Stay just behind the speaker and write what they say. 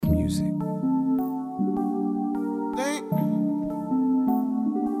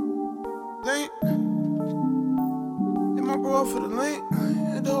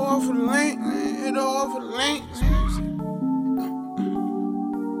for the link, hit the hole for the link.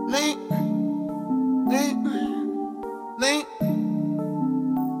 Link, link, link,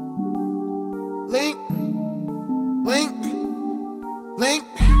 link, link, link.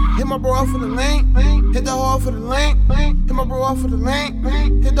 Hit my bro off for the link, hit the hole for the link. Hit my bro off for the link,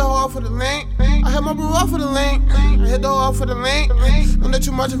 hit the hole for the link. I hit my bro off for the link, I hit the hole for the link. Don't let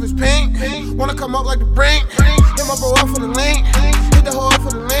too much of his pink, wanna come up like the brink. Hit my bro off for the link, hit the hole for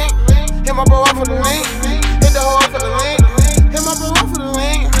the link. Hit my bro off for the link, hit the hole for the link. Hit my bro off for the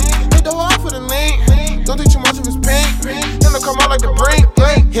link, hit the hole for the link. Don't take too much of his pink, he'll come out like the brink.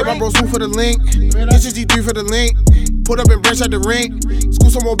 Hit my bro Swoop for the link, hit your G3 for the link. Put up and branch out the rink, school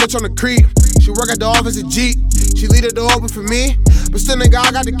some more bitch on the creep. She work at the office at Jeep, she leave the door open for me. But still nigga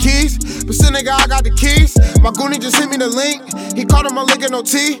I got the keys, My goonie just hit me the link, he called him my link and no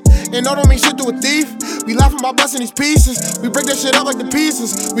T. And no don't mean shit to a thief, we laughing about busting these pieces. We break that shit up like the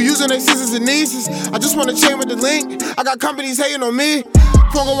pieces, we using their scissors and nieces. I just wanna chain with the link, I got companies hating on me.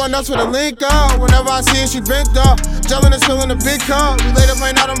 Fungo one nuts with a link up, whenever I see it she bent up. Gelling and spilling a big cup, we later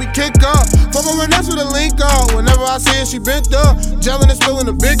find out and we kick up. Fungo one nuts with a link up, whenever I see it she bent up. Gelling and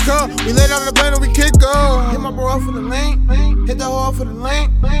spilling a big cup, we laid out on the plane and we kick up. Hit my bro off for the link, hit the hole for the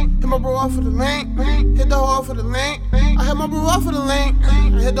link. Hit my bro off for the link, hit the hole for the link. I hit my bro off for the link,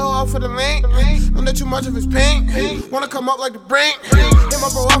 I hit the hole for the link. Don't let too much of his pink, wanna come up like the brink. Hit my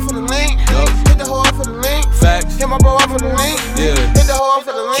bro off for the link, hit the hole for the link. Facts. Hit my bro off for the link, Yeah. hit the hole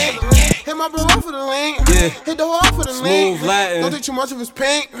for the link. Hit my bro off for the link, Yeah. hit the hole for the link. Smooth Latin. Don't take too much of his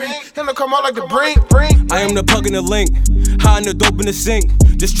pink, he'll come out like the brink. I am the plug in the link, hiding the dope in the sink.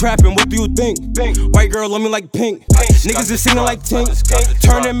 Just trapping, what do you think? White girl love me like pink. Niggas is singing like Tink.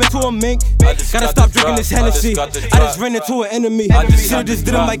 Turn him into a mink. Gotta stop drinking this Hennessy. I just ran into an enemy. Should've just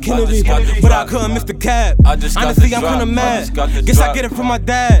did him like Kennedy, but I couldn't miss the cab. Honestly, I'm kinda mad. Guess I get it from my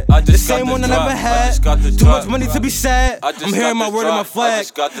dad. The same one I never had. Too much money to be sad. I'm hearing my word and my flag.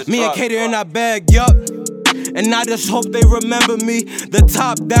 Me and Kater in our bag, yup. And I just hope they remember me. The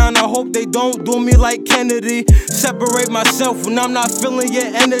top down, I hope they don't do me like Kennedy. Separate myself when I'm not feeling your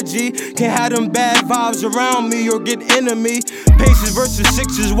energy. Can't have them bad vibes around me or get into me. Paces versus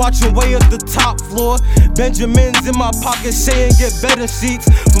sixes, watching way up the top floor. Benjamins in my pocket saying get better seats.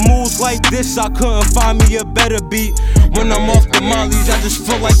 For moves like this, I couldn't find me a better beat. When I'm off the mollies, I just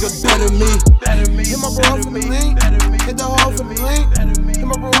feel like a better me. Hit my bro off for the link, hit the hole for the link. Hit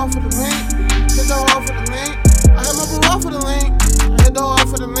my bro off for the link, hit the hole for the link. I hit my bro off for the link, I hit the hole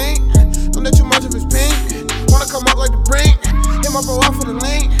for the link. Don't let too much of his pink, wanna come up like the brink. Hit my bro off for the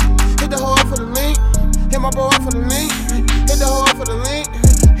link, hit the hole for the link. Hit my bro off for the link, hit the hole for the link.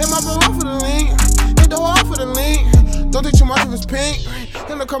 Hit my bro off for the link, hit the hole for the link. Don't take too much of his pink,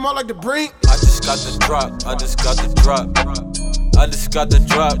 he'll come out like the brink. I just got the drop, I just got the drop. I just got the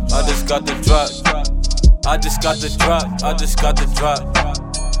drop, I just got the drop. I just got the drop, I just got the drop.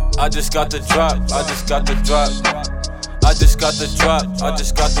 I just got the drop, I just got the drop. I just got the drop, I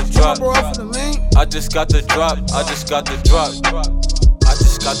just got the drop. I just got the drop, I just got the drop. I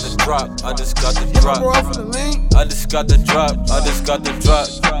just got the drop, I just got the drop. I just got the drop, I just got the drop.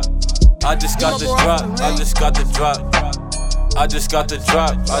 I just got the drop, I just got the drop. I just got the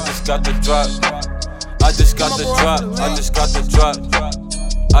drop, I just got the drop. I just got the drop, I just got the drop.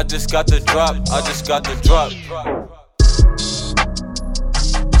 I just got the drop, I just got the drop.